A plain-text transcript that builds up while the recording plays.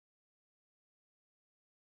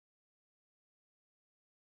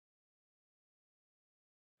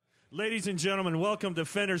Ladies and gentlemen, welcome to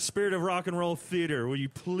Fender's Spirit of Rock and Roll Theater. Will you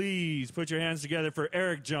please put your hands together for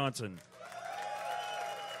Eric Johnson?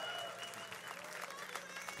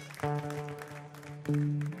 This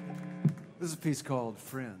is a piece called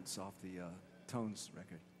Friends off the Tones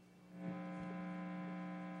record.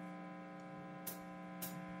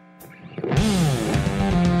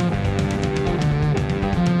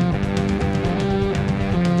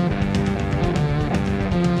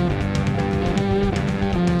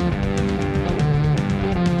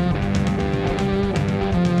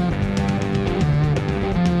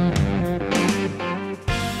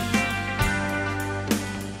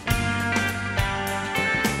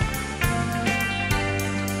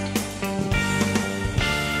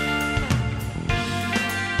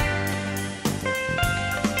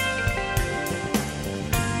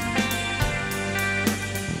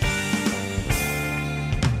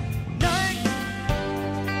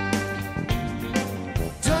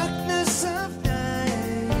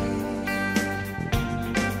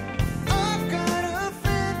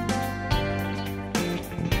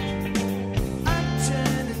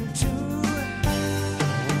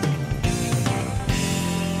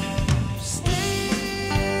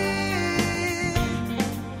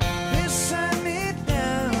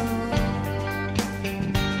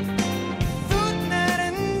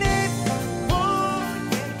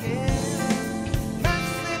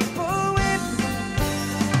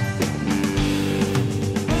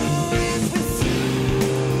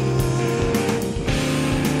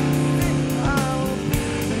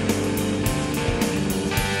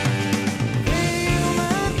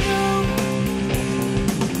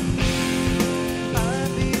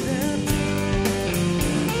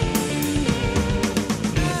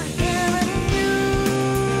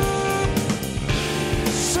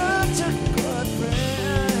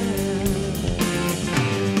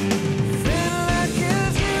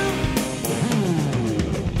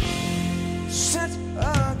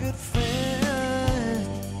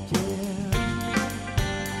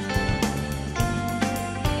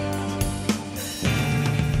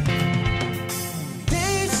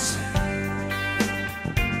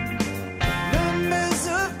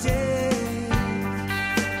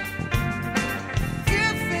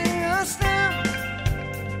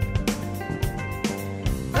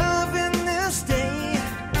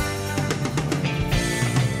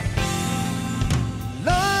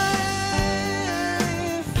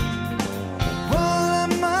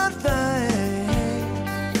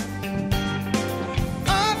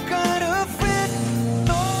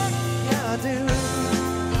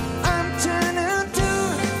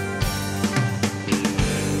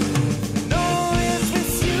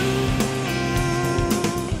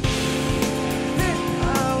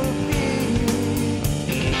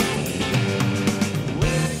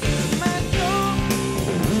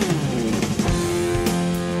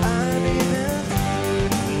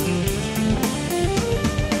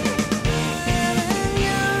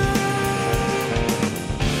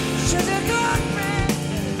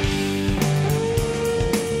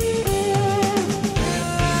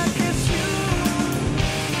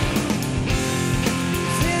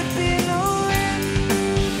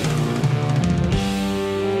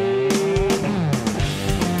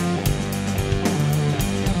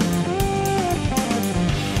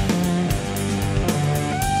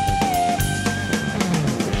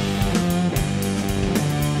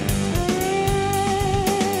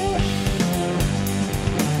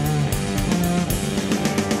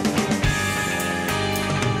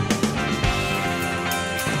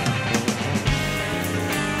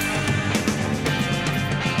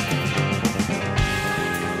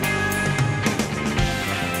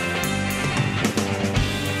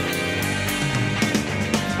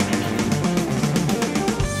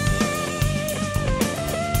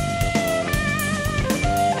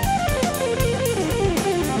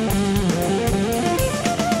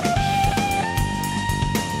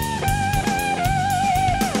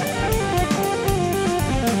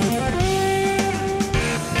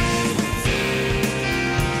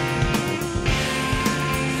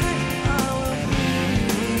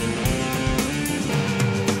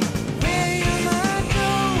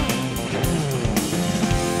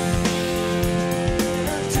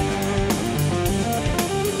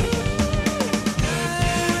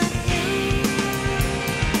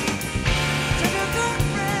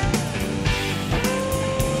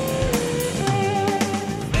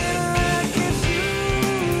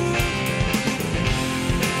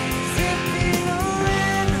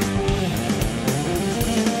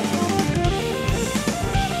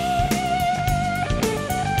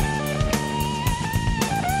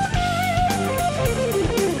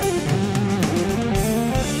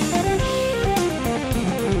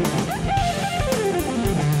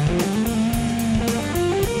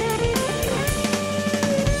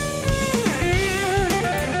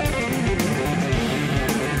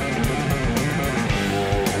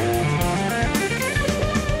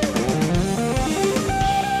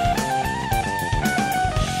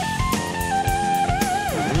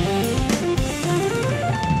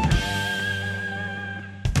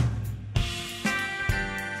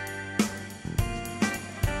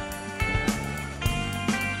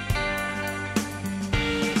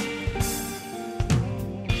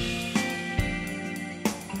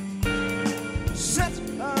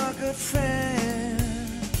 a friend.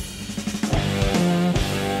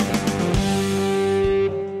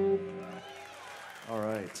 All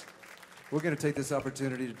right. We're going to take this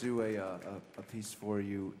opportunity to do a piece for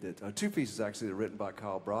you, that two pieces actually that are written by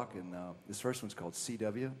Kyle Brock, and this first one's called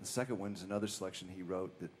CW. The second one's another selection he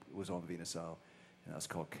wrote that was on Venus Isle, and that's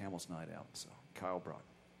called Camel's Night Out. So, Kyle Brock.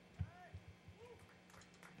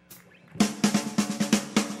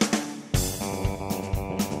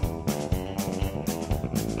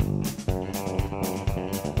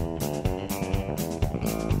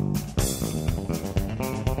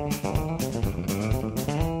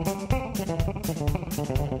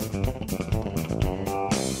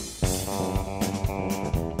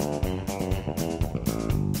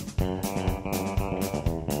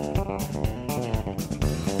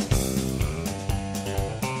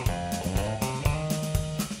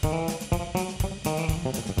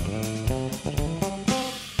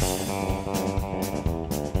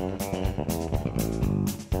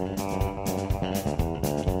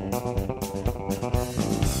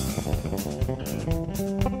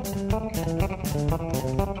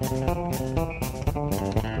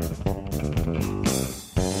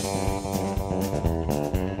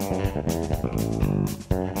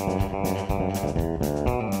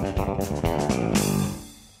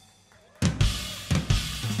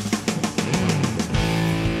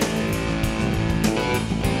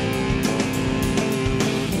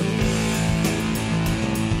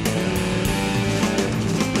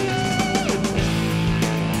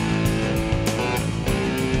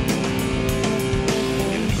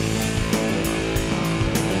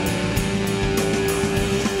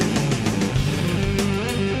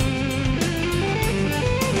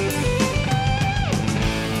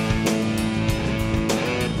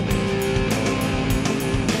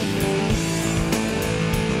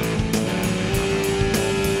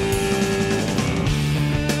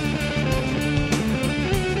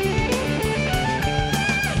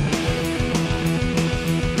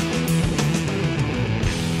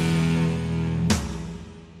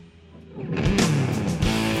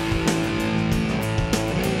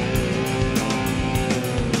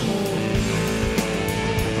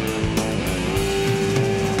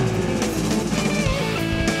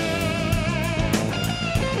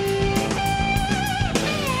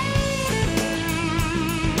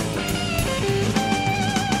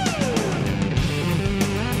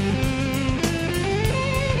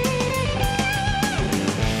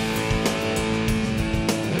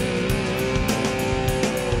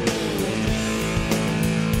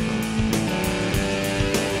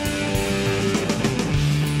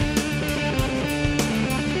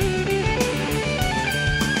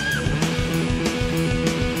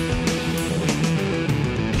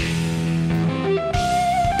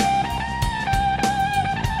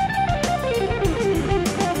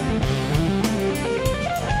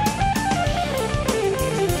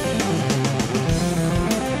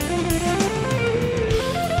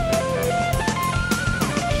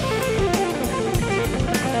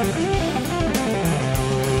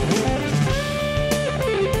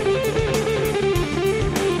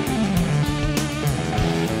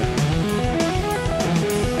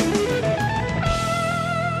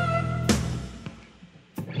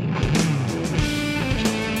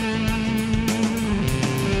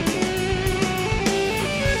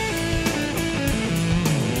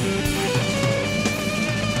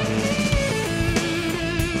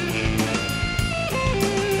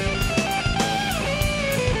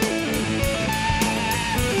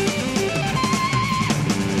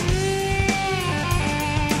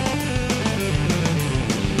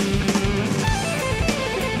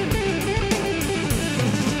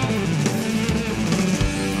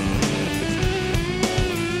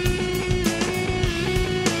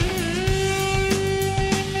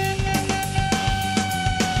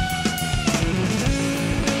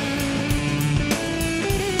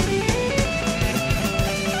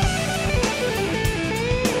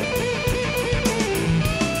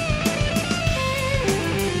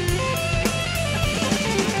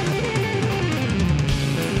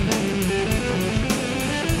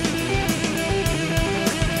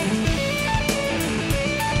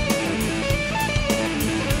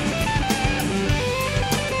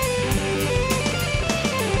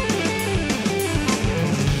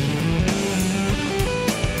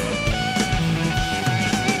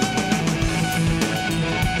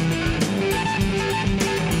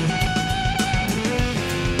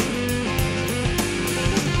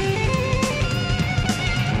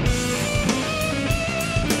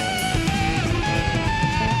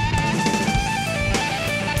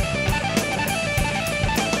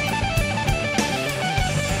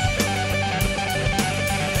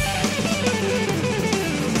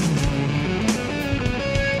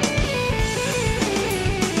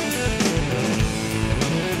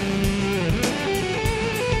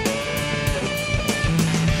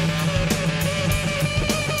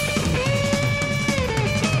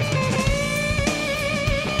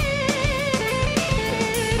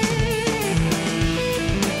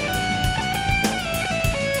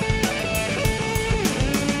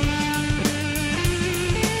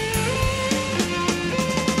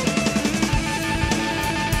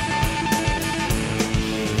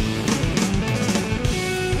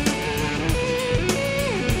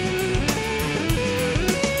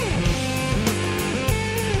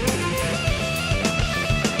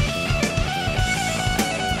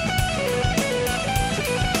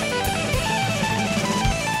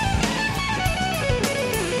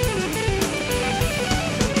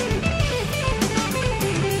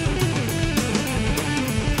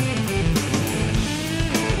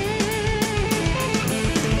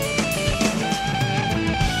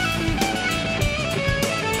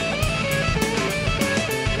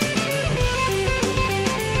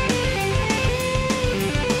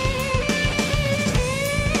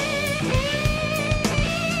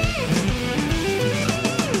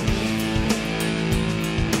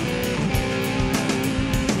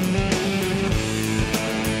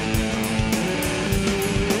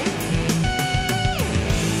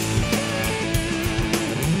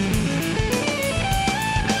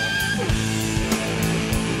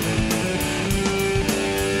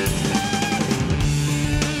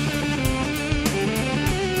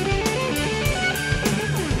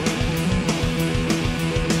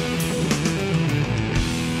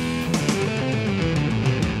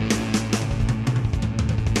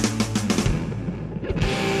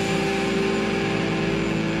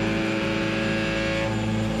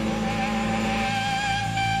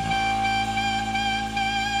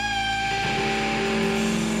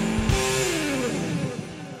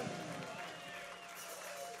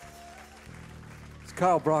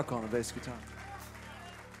 Kyle Brock on the bass guitar.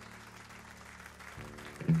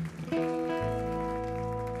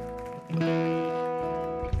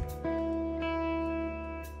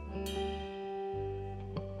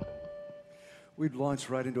 We'd launch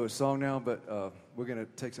right into a song now, but we're going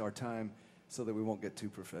to take our time so that we won't get too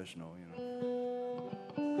professional, you know.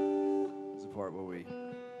 There's a part where we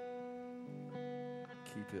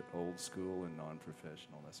keep it old school and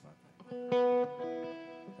non-professional. That's my thing.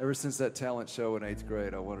 Ever since that talent show in 8th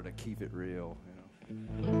grade, I wanted to keep it real, you know.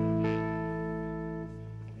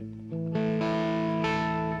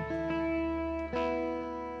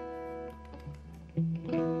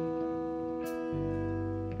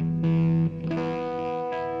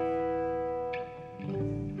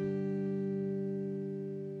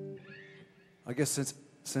 I guess since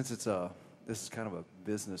it's this is kind of a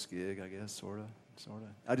business gig, I guess, sort of.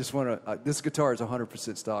 I just want to. This guitar is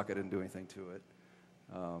 100% stock. I didn't do anything to it,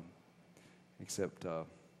 except no,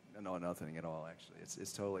 nothing at all. Actually,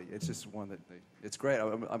 it's totally. It's just one that it's great.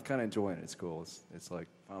 I'm kind of enjoying it. It's cool. It's like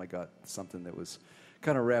finally got something that was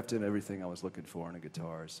kind of wrapped in everything I was looking for in a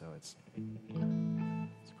guitar. So it's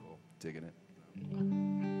cool. Digging it.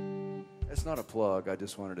 It's not a plug. I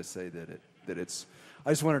just wanted to say that it's.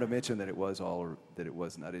 I just wanted to mention that it was all, or that it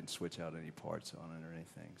wasn't. I didn't switch out any parts on it or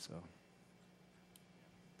anything. So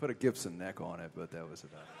put a Gibson neck on it, but that was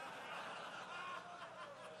about it.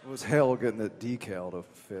 It was hell getting the decal to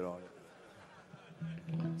fit on it,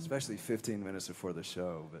 especially 15 minutes before the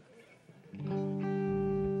show. But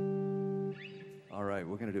all right,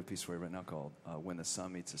 we're gonna do a piece for you right now called "When the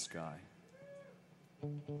Sun Meets the Sky."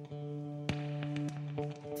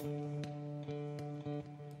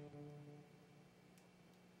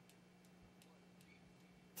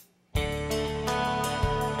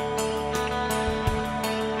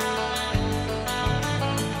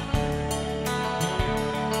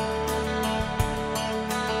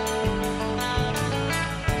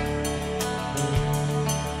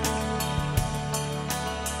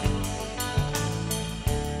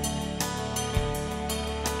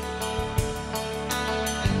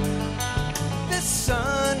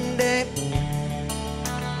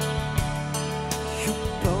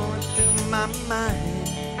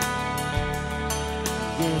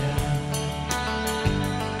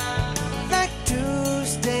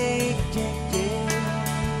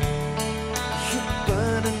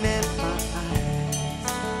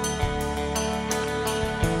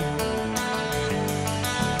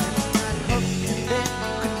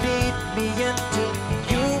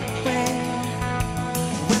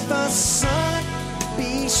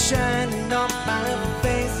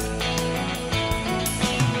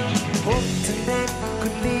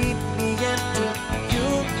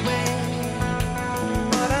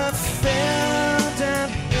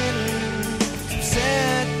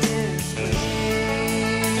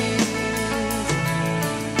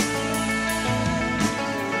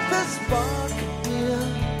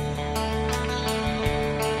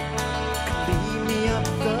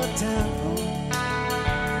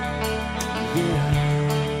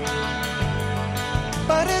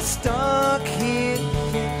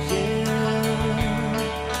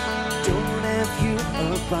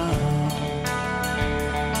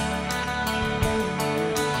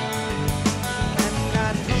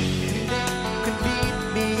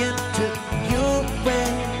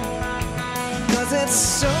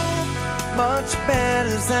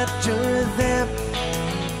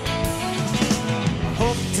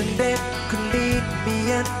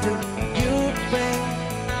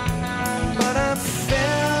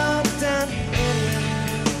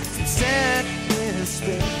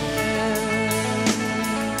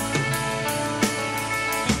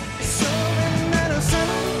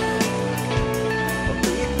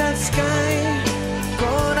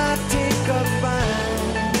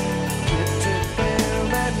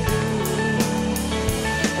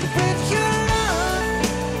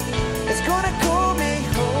 It's gonna call me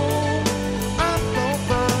home.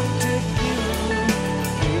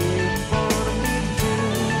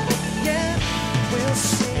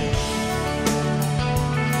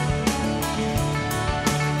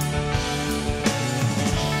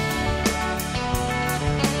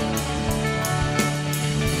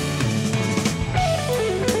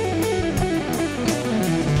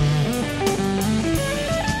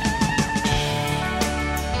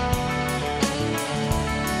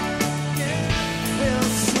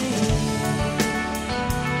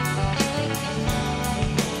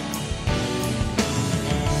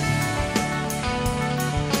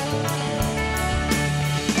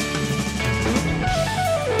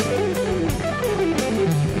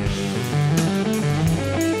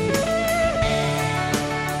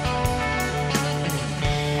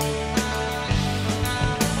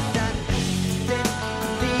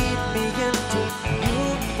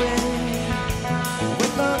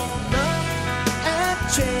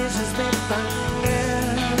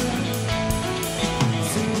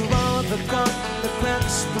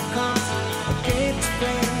 Just because